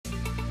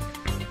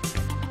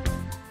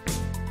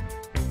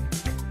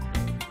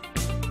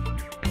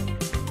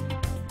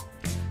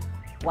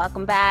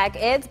Welcome back.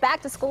 It's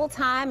back to school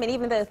time, and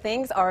even though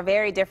things are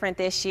very different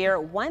this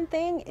year, one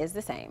thing is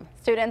the same.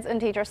 Students and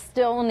teachers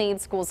still need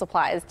school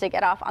supplies to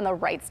get off on the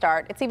right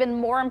start. It's even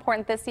more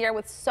important this year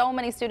with so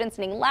many students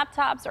needing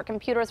laptops or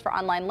computers for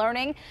online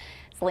learning.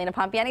 Celina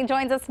Pompeani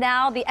joins us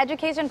now. The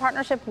Education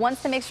Partnership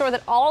wants to make sure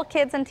that all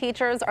kids and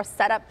teachers are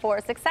set up for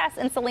success,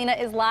 and Celina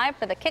is live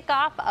for the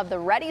kickoff of the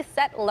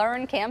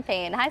Ready.Set.Learn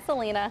campaign. Hi,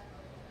 Celina.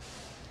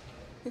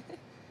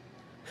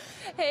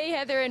 Hey,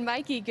 Heather and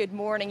Mikey, good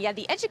morning. Yeah,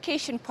 the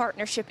Education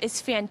Partnership is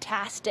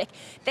fantastic.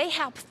 They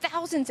help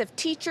thousands of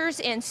teachers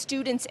and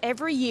students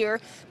every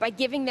year by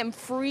giving them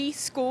free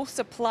school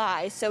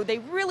supplies. So they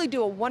really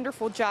do a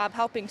wonderful job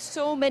helping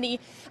so many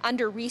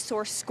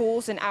under-resourced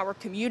schools in our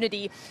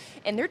community.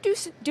 And they're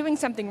doing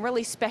something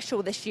really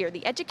special this year.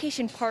 The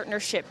Education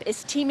Partnership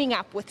is teaming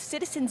up with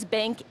Citizens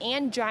Bank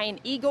and Giant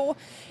Eagle,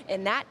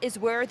 and that is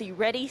where the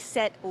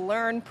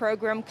Ready.Set.Learn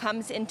program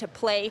comes into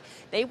play.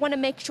 They want to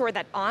make sure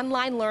that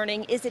online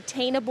learning is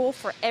attainable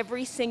for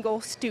every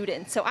single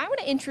student. So I want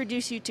to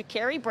introduce you to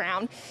Keri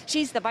Brown.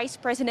 She's the Vice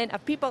President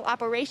of People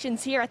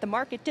Operations here at the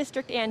Market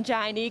District and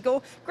Giant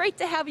Eagle. Great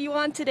to have you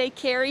on today,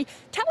 Keri.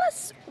 Tell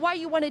us why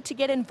you wanted to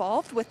get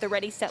involved with the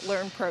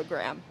Ready.Set.Learn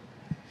program.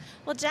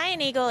 Well,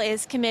 Giant Eagle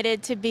is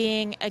committed to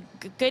being a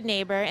good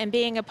neighbor and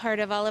being a part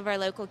of all of our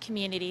local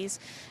communities.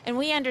 And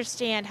we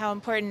understand how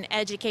important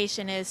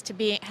education is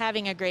to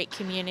having a great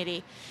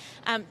community.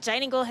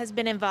 Giant Eagle has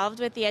been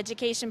involved with the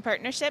Education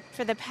Partnership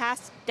for the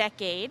past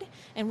decade,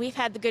 and we've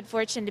had the good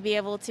fortune to be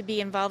able to be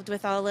involved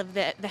with all of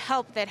the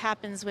help that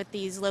happens with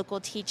these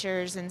local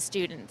teachers and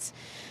students.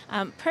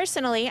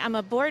 Personally, I'm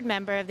a board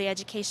member of the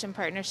Education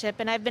Partnership,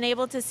 and I've been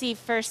able to see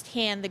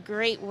firsthand the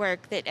great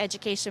work that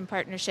Education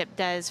Partnership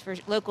does for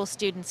local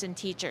students and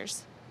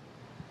teachers.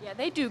 Yeah,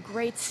 they do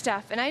great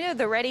stuff, and I know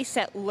the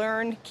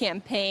Ready.Set.Learn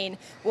campaign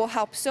will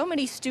help so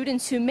many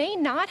students who may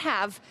not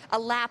have a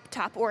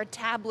laptop or a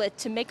tablet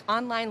to make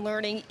online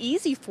learning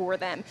easy for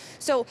them.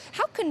 So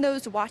how can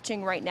those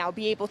watching right now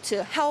be able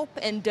to help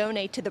and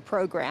donate to the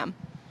program?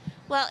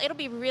 Well, it'll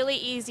be really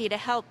easy to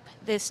help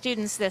the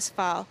students this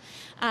fall.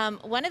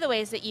 One of the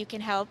ways that you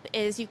can help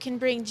is you can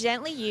bring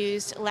gently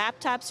used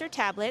laptops or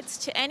tablets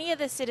to any of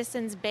the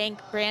Citizens Bank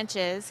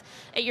branches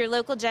at your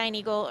local Giant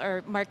Eagle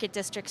or Market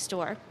District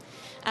store.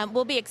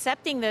 We'll be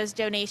accepting those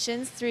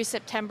donations through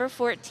September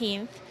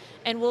 14th,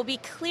 and we'll be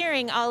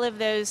clearing all of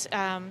those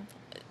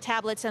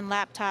tablets and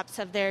laptops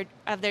of their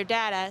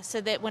data so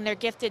that when they're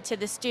gifted to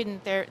the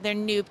student, they're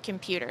new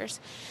computers.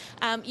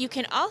 You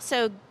can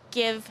also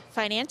give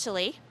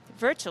financially,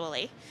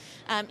 virtually.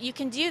 You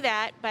can do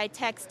that by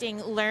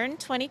texting Learn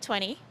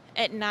 2020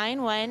 at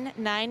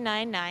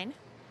 91999,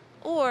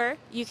 or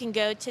you can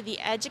go to the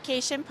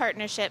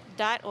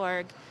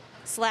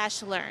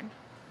educationpartnership.org/learn.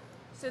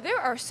 So there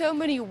are so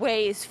many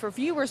ways for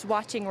viewers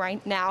watching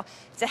right now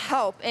to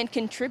help and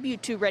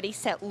contribute to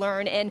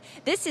Ready.Set.Learn, and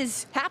this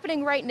is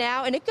happening right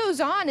now, and it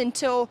goes on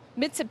until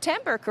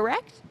mid-September,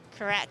 correct?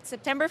 Correct,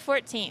 September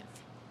 14th.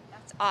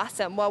 That's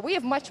awesome. Well, we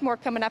have much more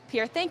coming up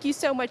here. Thank you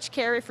so much,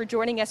 Keri, for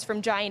joining us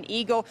from Giant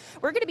Eagle.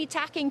 We're going to be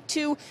talking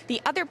to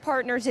the other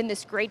partners in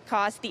this great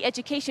cause, the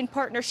Education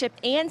Partnership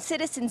and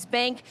Citizens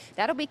Bank.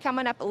 That'll be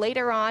coming up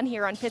later on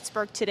here on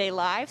Pittsburgh Today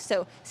Live,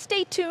 so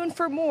stay tuned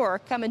for more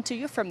coming to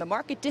you from the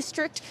Market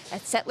District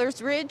at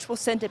Settlers Ridge. We'll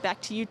send it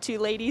back to you two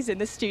ladies in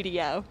the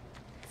studio.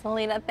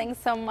 Celina,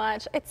 thanks so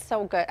much. It's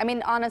so good. I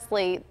mean,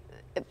 honestly,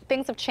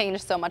 things have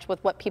changed so much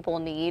with what people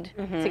need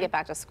to get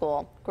back to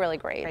school. Really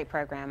great. Great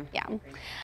program. Yeah.